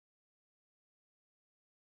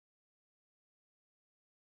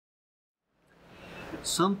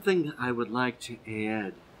Something I would like to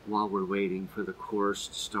add while we're waiting for the course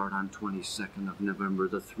to start on 22nd of November,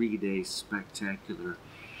 the 3-day spectacular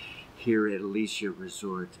here at Elysia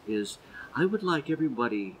Resort, is I would like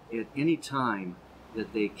everybody at any time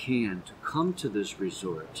that they can to come to this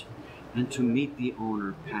resort and to meet the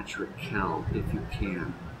owner, Patrick Kells, if you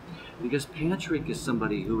can. Because Patrick is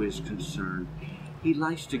somebody who is concerned. He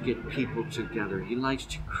likes to get people together. He likes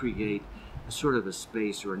to create a sort of a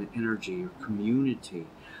space or an energy or community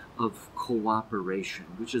of cooperation,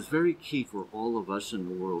 which is very key for all of us in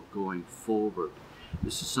the world going forward.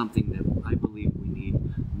 This is something that I believe we need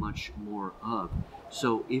much more of.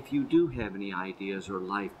 So if you do have any ideas or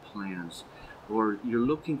life plans, or you're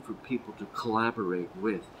looking for people to collaborate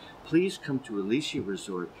with, please come to Elysia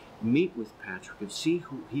Resort, meet with Patrick, and see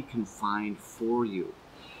who he can find for you.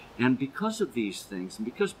 And because of these things, and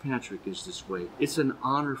because Patrick is this way, it's an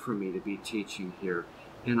honor for me to be teaching here.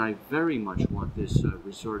 And I very much want this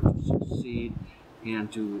resort to succeed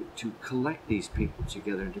and to collect these people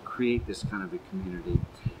together and to create this kind of a community.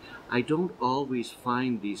 I don't always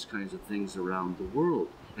find these kinds of things around the world,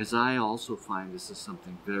 as I also find this is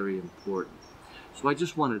something very important. So I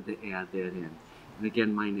just wanted to add that in. And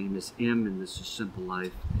again, my name is M, and this is Simple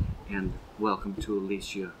Life, and welcome to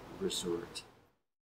Elysia Resort.